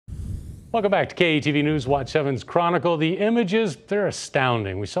Welcome back to KETV News Watch 7's Chronicle. The images, they're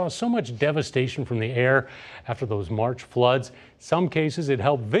astounding. We saw so much devastation from the air after those March floods. In some cases, it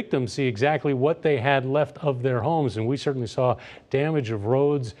helped victims see exactly what they had left of their homes, and we certainly saw damage of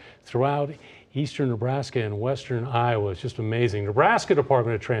roads throughout eastern Nebraska and western Iowa. It's just amazing. Nebraska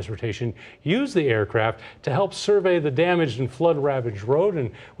Department of Transportation used the aircraft to help survey the damaged and flood-ravaged road.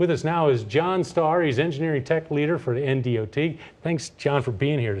 And with us now is John Starr. He's engineering tech leader for the NDOT. Thanks, John, for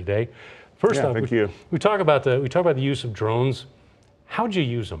being here today. First off, we talk about the use of drones. How'd you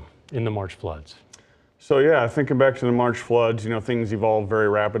use them in the March floods? So yeah, thinking back to the March floods, things evolved very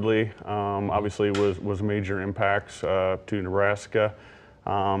rapidly. Obviously, was major impacts to Nebraska.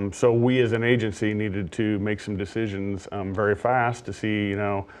 So we as an agency needed to make some decisions very fast to see,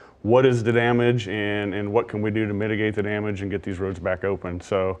 what is the damage and what can we do to mitigate the damage and get these roads back open.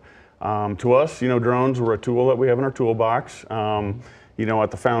 So to us, drones were a tool that we have in our toolbox.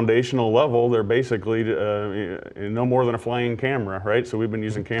 At the foundational level, they're basically no more than a flying camera, right? So we've been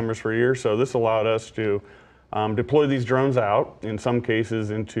using cameras for years. So this allowed us to deploy these drones out, in some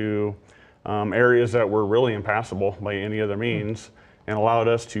cases, into areas that were really impassable by any other means, and allowed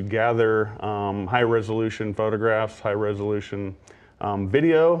us to gather high-resolution photographs, high-resolution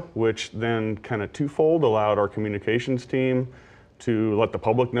video, which then kind of twofold allowed our communications team to let the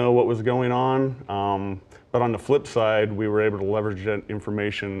public know what was going on. But on the flip side, we were able to leverage that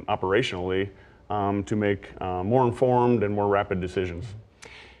information operationally to make more informed and more rapid decisions.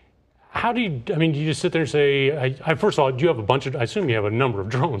 How do you, do you just sit there and say, first of all, do you have a bunch of, I assume you have a number of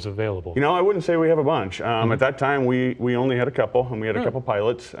drones available? I wouldn't say we have a bunch. At that time, we only had a couple, and we had a couple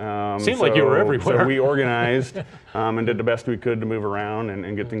pilots. Seemed like you were everywhere. So we organized and did the best we could to move around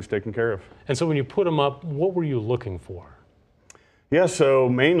and get things taken care of. And so when you put them up, what were you looking for? Yeah, so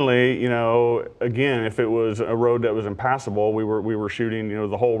mainly, again, if it was a road that was impassable, we were shooting,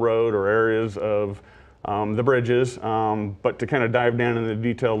 the whole road or areas of the bridges. But to kind of dive down into the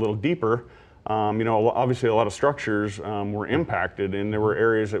detail a little deeper, obviously a lot of structures were impacted, and there were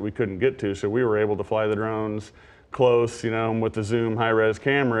areas that we couldn't get to. So we were able to fly the drones close, with the zoom high-res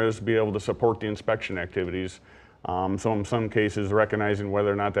cameras, be able to support the inspection activities. So in some cases, recognizing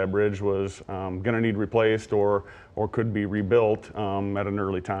whether or not that bridge was going to need replaced or could be rebuilt at an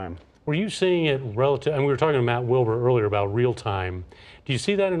early time. Were you seeing it relative, and we were talking to Matt Wilbur earlier about real time. Do you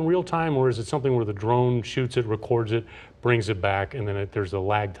see that in real time, or is it something where the drone shoots it, records it, brings it back, and then there's a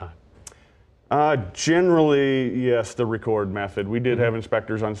lag time? Generally, yes, the record method. We did have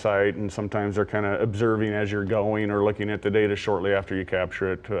inspectors on site, and sometimes they're kind of observing as you're going or looking at the data shortly after you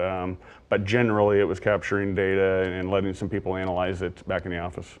capture it. But generally, it was capturing data and letting some people analyze it back in the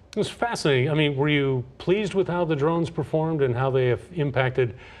office. It was fascinating. Were you pleased with how the drones performed and how they have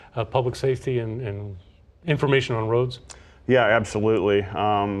impacted public safety and information on roads? Yeah, absolutely.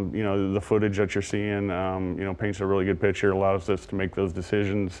 The footage that you're seeing, paints a really good picture, allows us to make those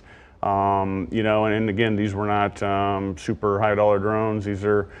decisions. And again, these were not super high dollar drones. These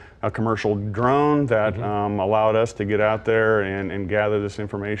are a commercial drone that allowed us to get out there and gather this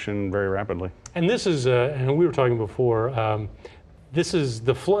information very rapidly. And this is, and we were talking before,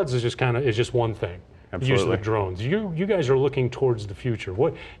 the floods is just one thing. Absolutely. The use of the drones. You guys are looking towards the future.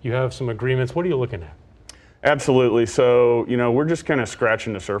 You have some agreements. What are you looking at? Absolutely. So, we're just kind of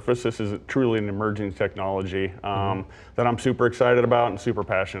scratching the surface. This is truly an emerging technology that I'm super excited about and super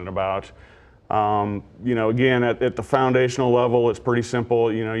passionate about. Again, at the foundational level, it's pretty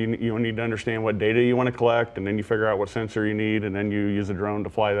simple. You need to understand what data you want to collect, and then you figure out what sensor you need, and then you use a drone to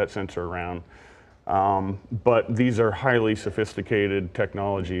fly that sensor around. But these are highly sophisticated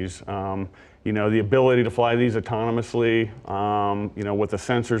technologies. The ability to fly these autonomously, with the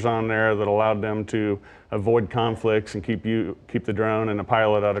sensors on there that allowed them to avoid conflicts and keep the drone and the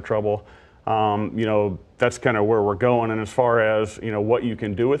pilot out of trouble. That's kind of where we're going. And as far as, what you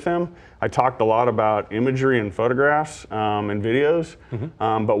can do with them, I talked a lot about imagery and photographs and videos,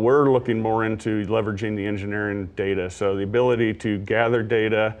 but we're looking more into leveraging the engineering data. So the ability to gather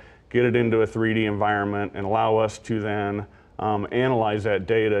data, get it into a 3D environment, and allow us to then analyze that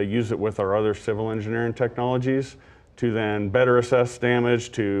data, use it with our other civil engineering technologies to then better assess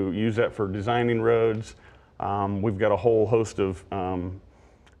damage, to use that for designing roads. We've got a whole host of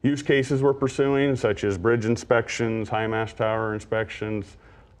use cases we're pursuing, such as bridge inspections, high mast tower inspections,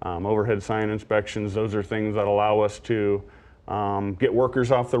 overhead sign inspections. Those are things that allow us to get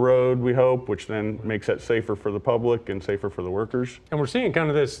workers off the road, we hope, which then makes it safer for the public and safer for the workers. And we're seeing kind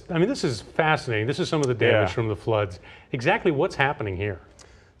of this, this is fascinating. This is some of the damage from the floods. Exactly what's happening here?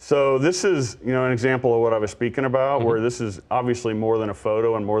 So this is, an example of what I was speaking about, where this is obviously more than a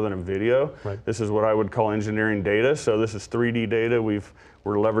photo and more than a video. Right. This is what I would call engineering data. So this is 3D data. We've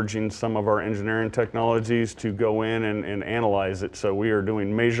We're leveraging some of our engineering technologies to go in and analyze it. So we are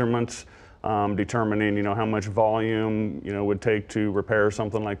doing measurements, determining, how much volume, would take to repair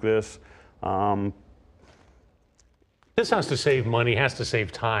something like this. This has to save money, has to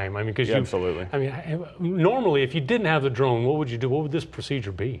save time. I mean, because absolutely. I mean, normally, if you didn't have the drone, what would you do? What would this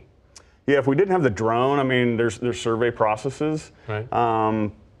procedure be? Yeah, if we didn't have the drone, I mean, there's survey processes right.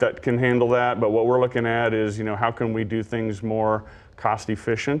 That can handle that. But what we're looking at is, how can we do things more cost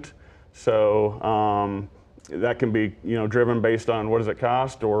efficient? So that can be, driven based on what does it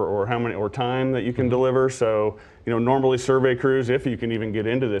cost or how many or time that you can deliver. So, normally survey crews, if you can even get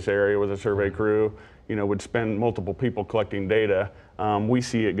into this area with a survey crew, would spend multiple people collecting data. We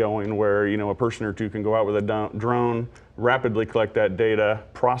see it going where, a person or two can go out with a drone, rapidly collect that data,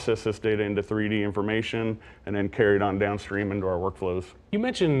 process this data into 3D information, and then carry it on downstream into our workflows. You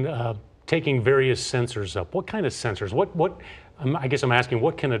mentioned taking various sensors up. What kind of sensors? I guess I'm asking,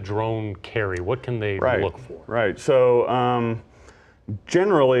 what can a drone carry? What can they look for? Right. So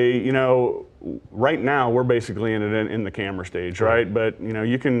generally, right now we're basically in the camera stage, right? But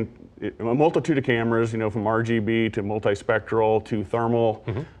you can a multitude of cameras, from RGB to multispectral to thermal.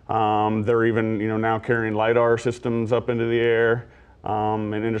 They're even now carrying LiDAR systems up into the air.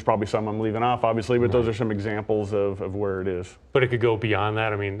 And then there's probably some I'm leaving off, obviously, but those are some examples of where it is. But it could go beyond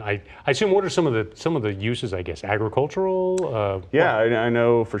that. I mean, I assume, what are some of the uses? I guess agricultural. Yeah, I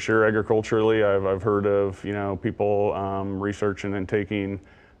know for sure. Agriculturally, I've heard of people researching and taking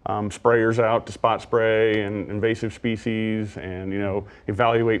sprayers out to spot spray and invasive species, and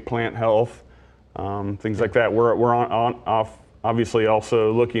evaluate plant health, things like that. We're obviously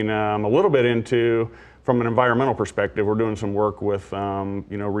also looking a little bit into. From an environmental perspective, we're doing some work with,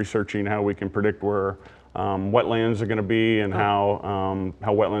 researching how we can predict where wetlands are going to be and how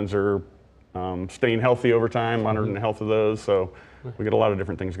wetlands are staying healthy over time, monitoring the health of those. So we get a lot of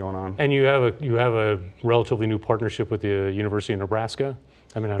different things going on. And you have a relatively new partnership with the University of Nebraska.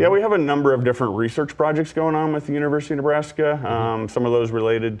 Yeah, we have a number of different research projects going on with the University of Nebraska. Some of those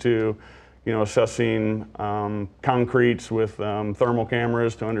related to assessing concretes with thermal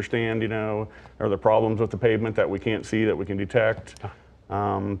cameras to understand, are there problems with the pavement that we can't see that we can detect.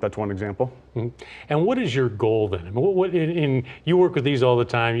 That's one example. And what is your goal then? I mean, you work with these all the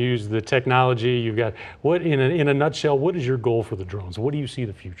time. You use the technology. You've got in a nutshell. What is your goal for the drones? What do you see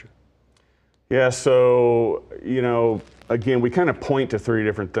the future? Yeah, so again, we kind of point to three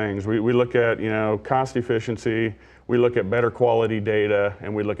different things. We look at cost efficiency. We look at better quality data,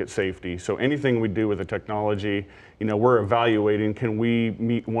 and we look at safety. So anything we do with the technology, we're evaluating, can we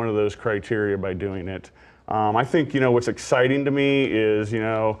meet one of those criteria by doing it? I think, what's exciting to me is,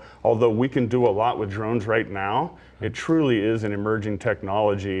 although we can do a lot with drones right now, it truly is an emerging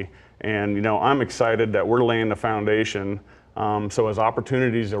technology. And, I'm excited that we're laying the foundation. So as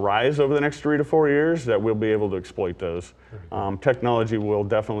opportunities arise over the next 3 to 4 years, that we'll be able to exploit those. Technology will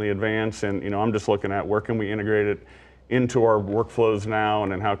definitely advance, and I'm just looking at where can we integrate it into our workflows now,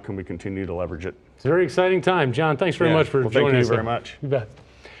 and then how can we continue to leverage it. It's a very exciting time. John, thanks very much for joining us. Thank you very much. You bet.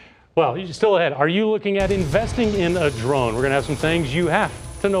 Well, you're still ahead. Are you looking at investing in a drone? We're going to have some things you have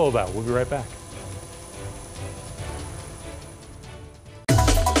to know about. We'll be right back.